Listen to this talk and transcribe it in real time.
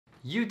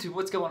YouTube,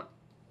 what's going on?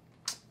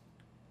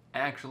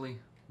 Actually,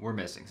 we're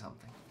missing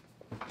something.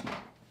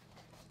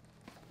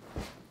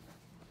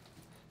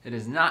 It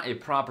is not a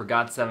proper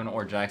GOT7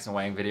 or Jackson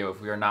Wang video if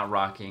we are not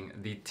rocking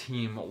the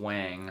Team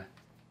Wang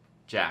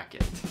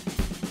jacket.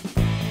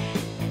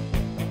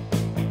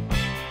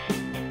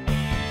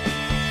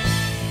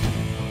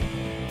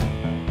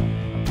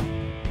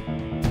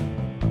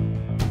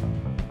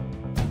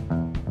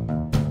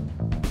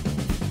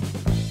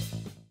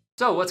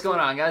 So what's going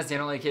on, guys?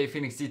 Daniel aka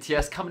Phoenix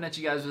DTS coming at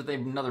you guys with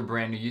another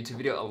brand new YouTube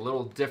video. A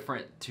little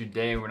different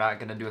today. We're not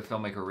gonna do a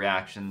Filmmaker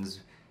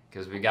reactions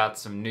because we got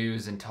some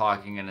news and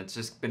talking, and it's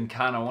just been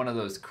kind of one of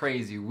those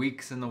crazy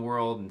weeks in the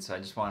world, and so I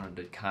just wanted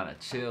to kind of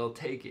chill,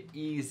 take it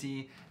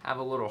easy, have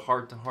a little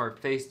heart-to-heart,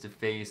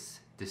 face-to-face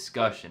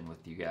discussion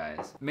with you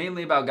guys.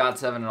 Mainly about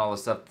GOT7 and all the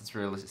stuff that's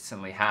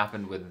recently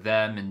happened with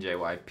them and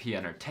JYP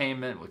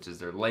Entertainment, which is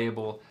their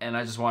label. And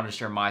I just wanted to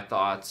share my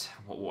thoughts,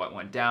 what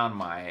went down,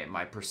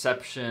 my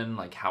perception,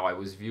 like how I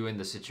was viewing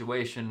the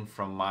situation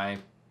from my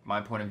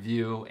point of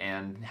view,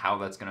 and how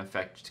that's going to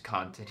affect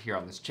content here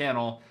on this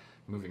channel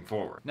moving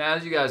forward. Now,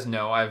 as you guys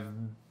know, I've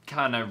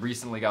kind of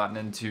recently gotten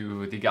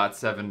into the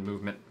GOT7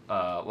 movement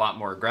a lot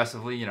more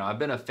aggressively. You know, I've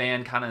been a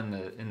fan kind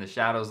of in the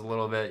shadows a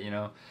little bit. You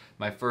know,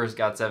 my first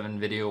GOT7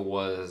 video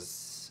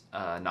was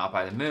Not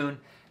by the Moon,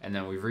 and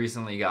then we've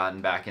recently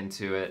gotten back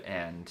into it,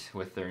 and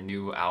with their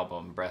new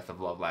album Breath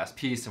of Love Last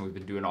Piece, and we've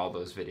been doing all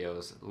those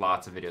videos,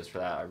 lots of videos for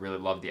that. I really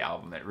love the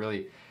album. It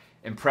really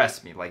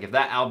impressed me. Like, if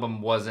that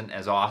album wasn't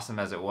as awesome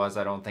as it was,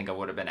 I don't think I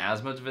would have been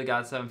as much of a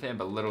GOT7 fan,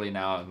 but literally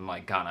now I'm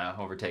like kind of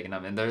overtaking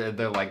them, and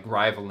they're like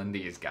rivaling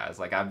these guys.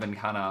 Like, I've been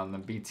kind of on the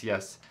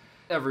BTS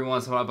every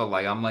once in a while, but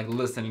like I'm like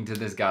listening to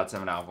this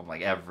GOT7 album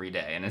like every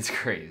day, and it's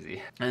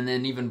crazy. And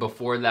then even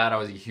before that, I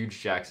was a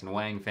huge Jackson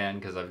Wang fan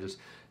because I've just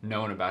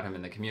known about him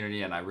in the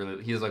community, and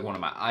he's like one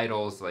of my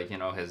idols. Like, you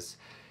know, his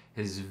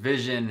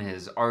vision,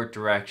 his art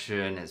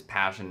direction, his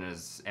passion,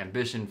 his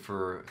ambition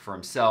for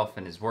himself,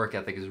 and his work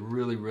ethic is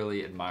really,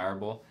 really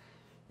admirable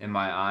in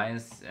my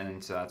eyes.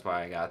 And so that's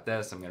why I got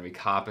this. I'm gonna be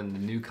copping the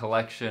new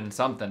collection,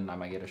 something. I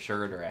might get a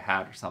shirt or a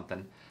hat or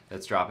something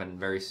that's dropping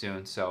very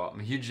soon. So I'm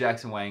a huge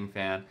Jackson Wang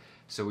fan.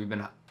 So we've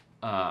been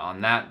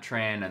on that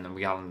train, and then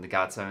we got on the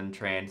GOT7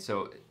 train.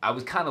 So I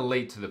was kind of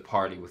late to the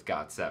party with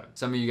GOT7.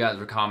 Some of you guys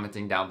were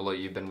commenting down below,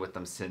 you've been with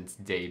them since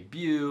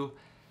debut.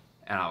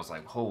 And I was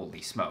like,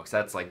 holy smokes,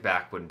 that's like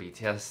back when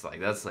BTS, like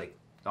that's like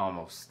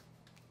almost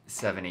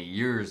 7-8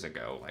 years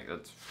ago. Like,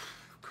 that's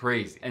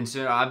crazy. And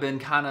so I've been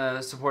kind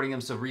of supporting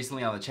them. So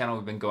recently on the channel,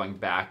 we've been going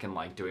back and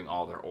like doing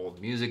all their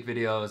old music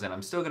videos, and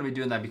I'm still gonna be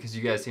doing that because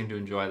you guys seem to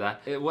enjoy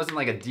that. It wasn't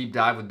like a deep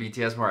dive with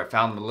BTS where I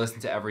found them to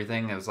listen to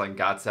everything. It was like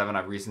GOT7,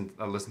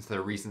 I listened to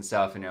their recent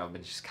stuff, and you know, I've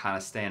been just kind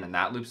of staying in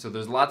that loop. So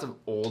there's lots of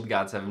old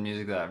GOT7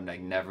 music that I've like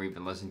never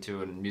even listened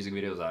to, and music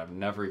videos that I've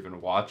never even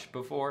watched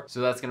before.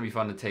 So that's gonna be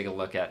fun to take a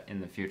look at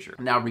in the future.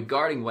 Now,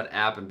 regarding what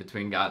happened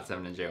between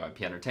GOT7 and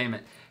JYP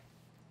Entertainment,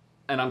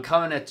 and I'm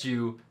coming at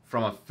you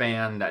from a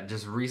fan that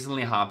just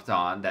recently hopped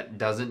on, that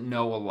doesn't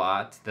know a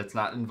lot, that's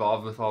not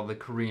involved with all the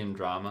Korean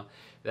drama,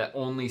 that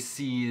only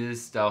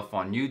sees stuff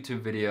on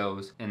YouTube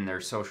videos in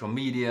their social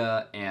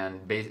media,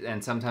 and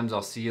sometimes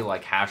I'll see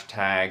like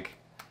hashtag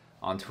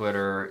on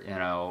Twitter, you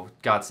know,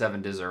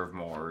 GOT7 deserve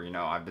more. You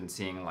know, I've been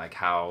seeing like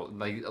how,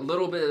 like a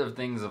little bit of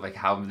things of like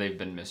how they've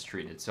been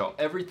mistreated. So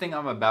everything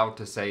I'm about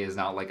to say is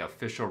not like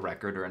official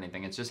record or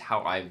anything. It's just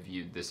how I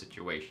viewed the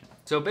situation.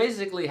 So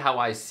basically how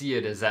I see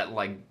it is that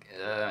like,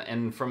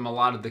 and from a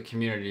lot of the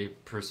community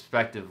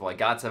perspective, like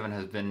GOT7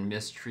 has been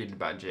mistreated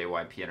by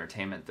JYP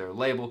Entertainment, their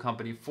label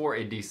company, for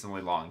a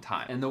decently long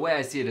time. And the way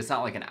I see it, it's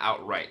not like an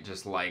outright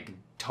just like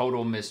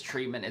total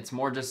mistreatment. It's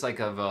more just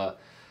like of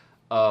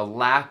a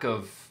lack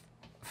of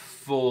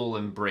full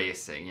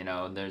embracing, you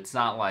know. It's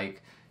not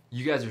like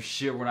you guys are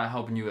shit, we're not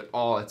helping you at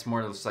all. It's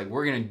more just like,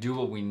 we're gonna do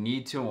what we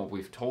need to and what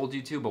we've told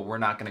you to, but we're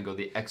not gonna go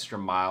the extra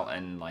mile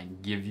and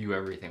like give you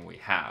everything we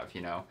have,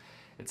 you know.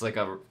 It's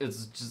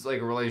just like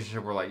a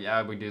relationship where like,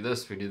 yeah, we do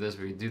this, we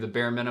do the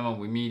bare minimum,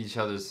 we meet each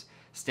other's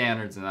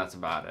standards, and that's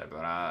about it.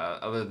 But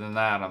other than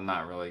that, I'm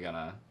not really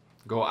gonna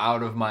go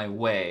out of my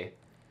way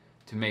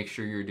to make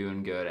sure you're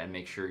doing good and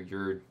make sure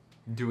you're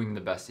doing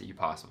the best that you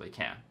possibly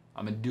can.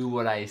 I'm gonna do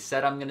what I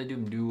said I'm gonna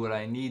do what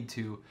I need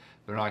to,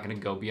 but I'm not gonna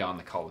go beyond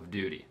the call of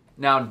duty.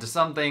 Now, to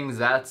some things,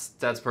 that's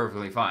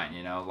perfectly fine,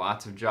 you know,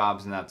 lots of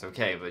jobs, and that's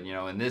okay. But, you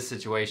know, in this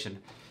situation,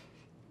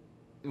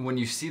 when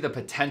you see the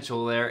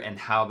potential there and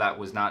how that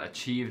was not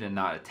achieved and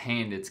not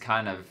attained, it's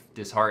kind of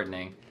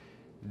disheartening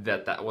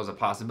that that was a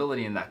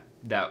possibility and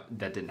that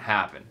didn't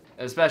happen.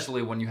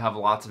 Especially when you have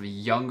lots of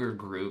younger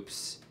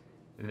groups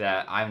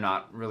that I'm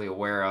not really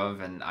aware of,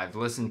 and I've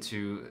listened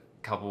to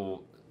a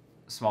couple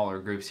smaller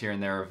groups here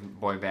and there of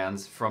boy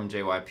bands from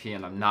JYP,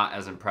 and I'm not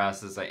as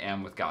impressed as I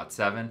am with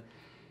GOT7.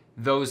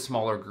 Those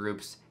smaller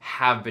groups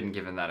have been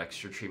given that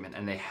extra treatment,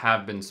 and they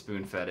have been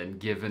spoon-fed and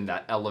given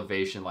that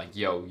elevation, like,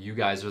 yo, you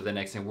guys are the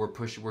next thing,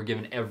 we're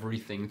giving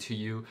everything to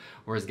you,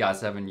 whereas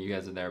GOT7, you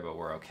guys are there, but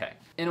we're okay.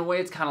 In a way,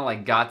 it's kind of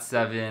like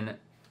GOT7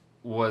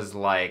 was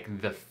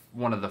like the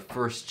one of the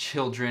first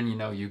children, you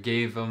know, you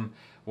gave them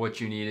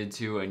what you needed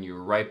to and you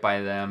were right by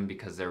them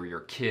because they were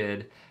your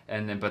kid.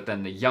 And then, but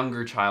then the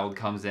younger child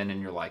comes in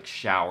and you're like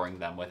showering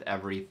them with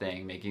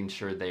everything, making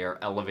sure they are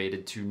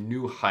elevated to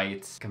new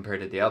heights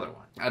compared to the other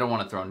one. I don't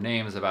want to throw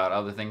names about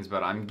other things,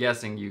 but I'm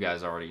guessing you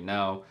guys already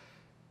know.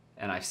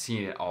 And I've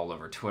seen it all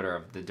over Twitter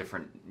of the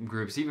different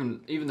groups,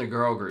 even the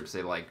girl groups,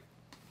 they like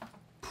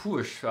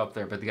push up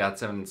there, but the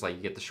GOT7, it's like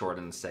you get the short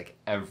and the stick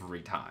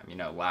every time. You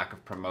know, lack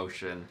of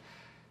promotion,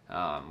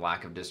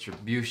 lack of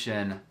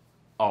distribution,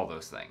 all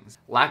those things.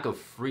 Lack of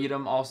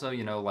freedom also,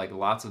 you know, like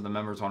lots of the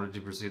members wanted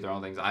to pursue their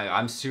own things.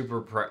 I'm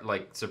super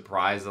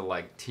surprised that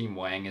like Team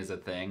Wang is a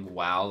thing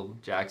while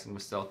Jackson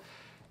was still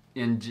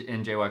in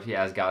JYP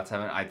as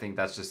GOT7. I think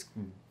that's just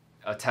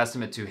a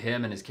testament to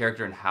him and his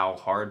character and how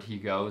hard he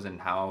goes and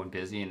how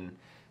busy and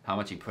how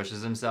much he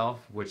pushes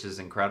himself, which is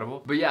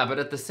incredible. But yeah, but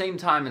at the same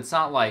time, it's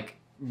not like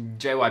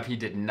JYP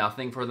did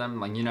nothing for them.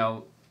 Like, you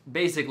know,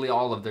 basically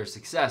all of their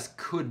success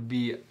could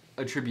be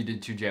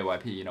attributed to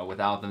JYP. You know,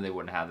 without them, they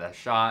wouldn't have that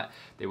shot.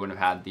 They wouldn't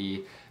have had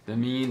the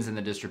means and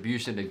the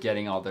distribution to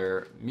getting all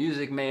their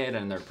music made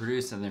and their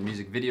produced and their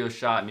music videos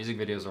shot. Music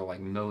videos are like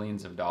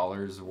millions of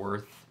dollars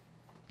worth,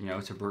 you know,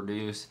 to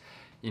produce,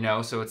 you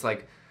know, so it's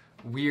like,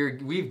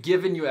 we've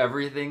given you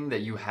everything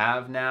that you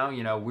have now,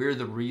 you know, we're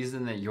the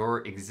reason that you're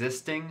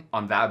existing.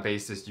 On that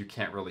basis, you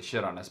can't really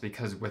shit on us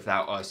because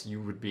without us,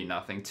 you would be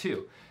nothing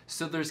too.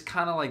 So there's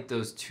kind of like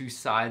those two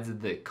sides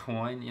of the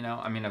coin, you know?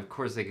 I mean, of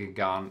course they could have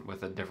gone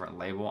with a different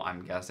label,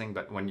 I'm guessing,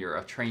 but when you're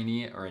a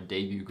trainee or a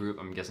debut group,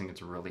 I'm guessing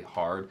it's really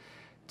hard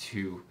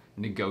to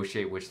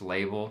negotiate which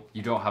label.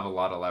 You don't have a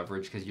lot of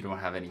leverage because you don't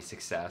have any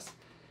success.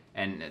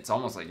 And it's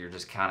almost like you're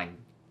just kind of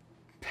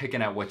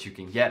picking at what you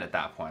can get at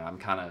that point. I'm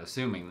kind of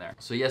assuming there.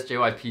 So yes,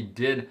 JYP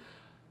did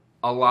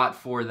a lot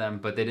for them,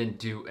 but they didn't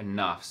do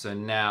enough. So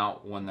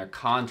now when their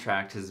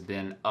contract has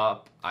been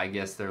up, I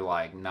guess they're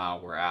like, nah,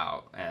 we're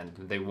out. And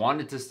they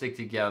wanted to stick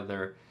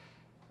together.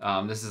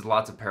 This is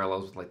lots of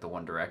parallels with like the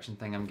One Direction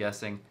thing, I'm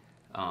guessing.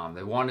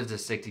 They wanted to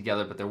stick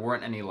together, but there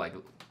weren't any like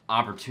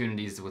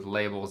opportunities with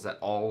labels that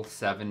all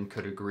 7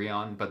 could agree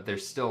on, but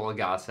there's still a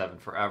GOT7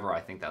 forever. I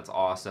think that's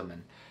awesome.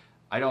 And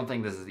I don't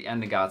think this is the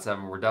end of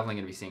GOT7. We're definitely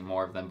going to be seeing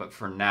more of them, but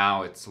for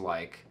now, it's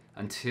like,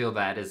 until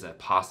that is a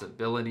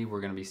possibility,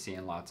 we're going to be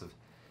seeing lots of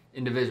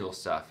individual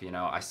stuff. You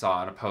know, I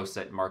saw in a post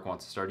that Mark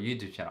wants to start a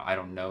YouTube channel. I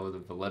don't know the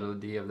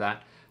validity of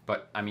that,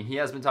 but I mean, he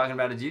has been talking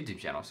about his YouTube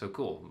channel, so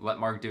cool. Let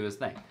Mark do his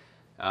thing.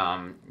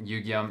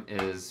 Yugyeom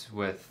is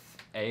with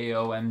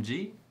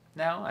AOMG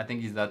now. I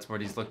think that's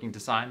what he's looking to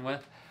sign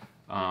with.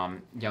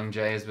 Young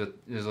Jae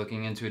is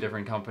looking into a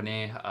different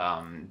company.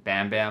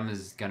 Bam Bam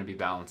is going to be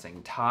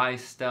balancing Thai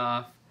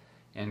stuff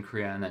in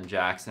Korea, and then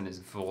Jackson is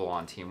full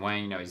on Team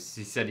Wang. You know, he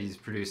said he's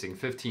producing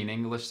 15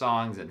 English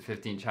songs and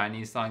 15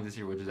 Chinese songs this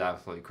year, which is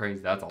absolutely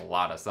crazy. That's a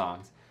lot of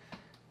songs.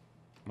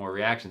 More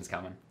reactions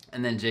coming.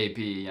 And then JP,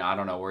 you know, I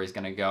don't know where he's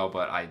going to go,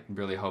 but I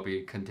really hope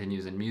he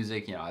continues in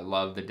music. You know, I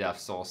love the Def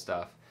Soul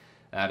stuff.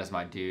 That is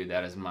my dude.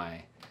 That is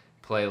my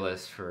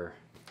playlist for...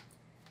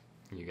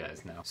 you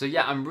guys know. So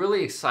yeah, I'm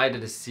really excited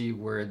to see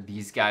where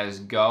these guys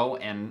go,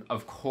 and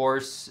of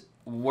course,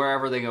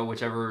 wherever they go,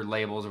 whichever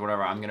labels or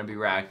whatever, I'm gonna be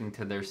reacting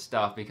to their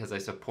stuff because I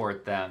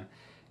support them.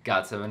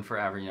 GOT7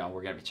 forever, you know,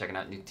 we're gonna be checking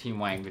out new Team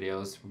Wang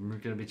videos. We're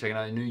gonna be checking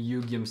out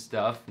new Yugyeom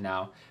stuff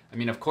now. I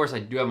mean, of course, I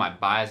do have my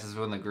biases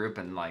within the group,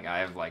 and like I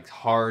have like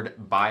hard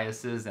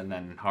biases and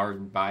then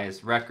hard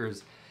bias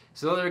records.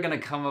 So they're gonna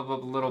come up a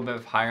little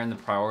bit higher in the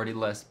priority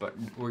list, but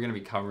we're gonna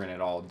be covering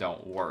it all,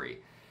 don't worry.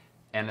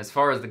 And as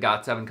far as the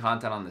GOT7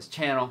 content on this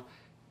channel,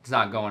 it's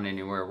not going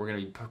anywhere. We're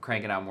going to be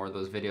cranking out more of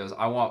those videos.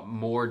 I want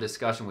more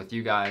discussion with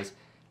you guys.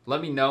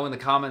 Let me know in the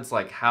comments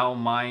like how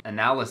my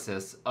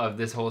analysis of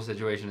this whole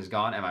situation has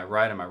gone. Am I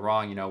right? Am I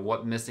wrong? You know,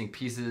 what missing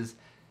pieces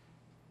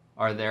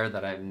are there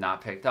that I've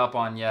not picked up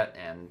on yet?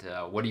 And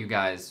what do you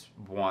guys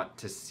want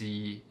to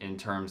see in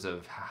terms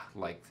of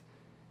like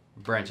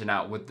branching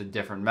out with the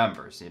different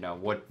members? You know,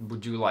 what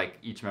would you like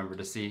each member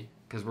to see?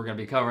 Because we're going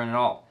to be covering it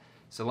all.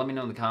 So let me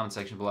know in the comment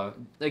section below.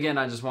 Again,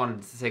 I just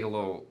wanted to take a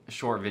little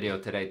short video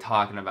today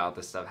talking about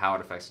this stuff, how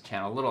it affects the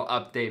channel. A little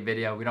update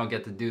video. We don't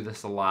get to do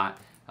this a lot.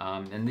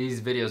 And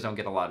these videos don't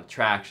get a lot of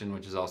traction,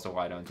 which is also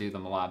why I don't do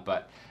them a lot.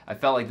 But I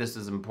felt like this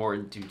is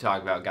important to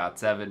talk about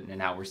GOT7 and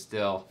how we're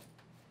still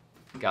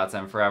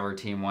GOT7 forever,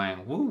 Team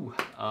Wang. Woo!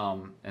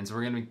 And so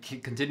we're going to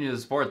continue to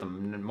support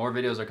them. More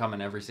videos are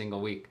coming every single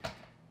week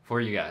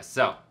for you guys.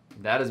 So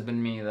that has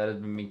been me. That has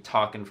been me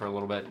talking for a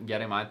little bit,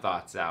 getting my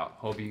thoughts out.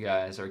 Hope you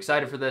guys are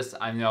excited for this.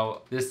 I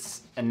know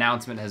this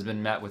announcement has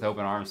been met with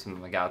open arms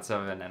from the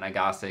GOT7 and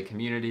Agase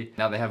community.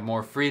 Now they have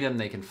more freedom.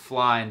 They can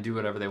fly and do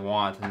whatever they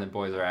want, and the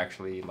boys are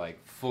actually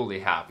like fully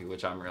happy,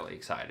 which I'm really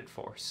excited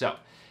for. So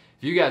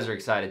if you guys are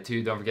excited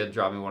too, don't forget to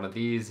drop me one of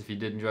these. If you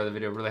did enjoy the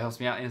video, it really helps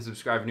me out. And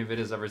subscribe for new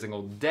videos every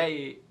single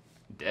day.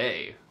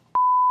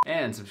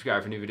 And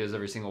subscribe for new videos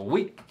every single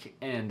week.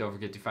 And don't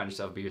forget to find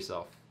yourself, be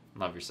yourself,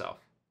 love yourself.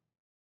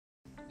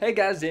 Hey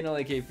guys, Daniel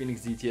aka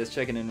Phoenix DTS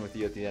checking in with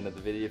you at the end of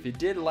the video. If you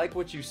did like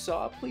what you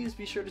saw, please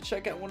be sure to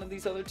check out one of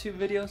these other 2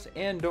 videos,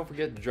 and don't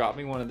forget to drop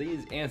me one of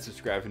these and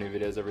subscribe for new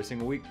videos every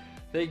single week.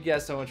 Thank you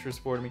guys so much for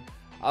supporting me.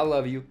 I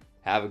love you.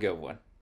 Have a good one.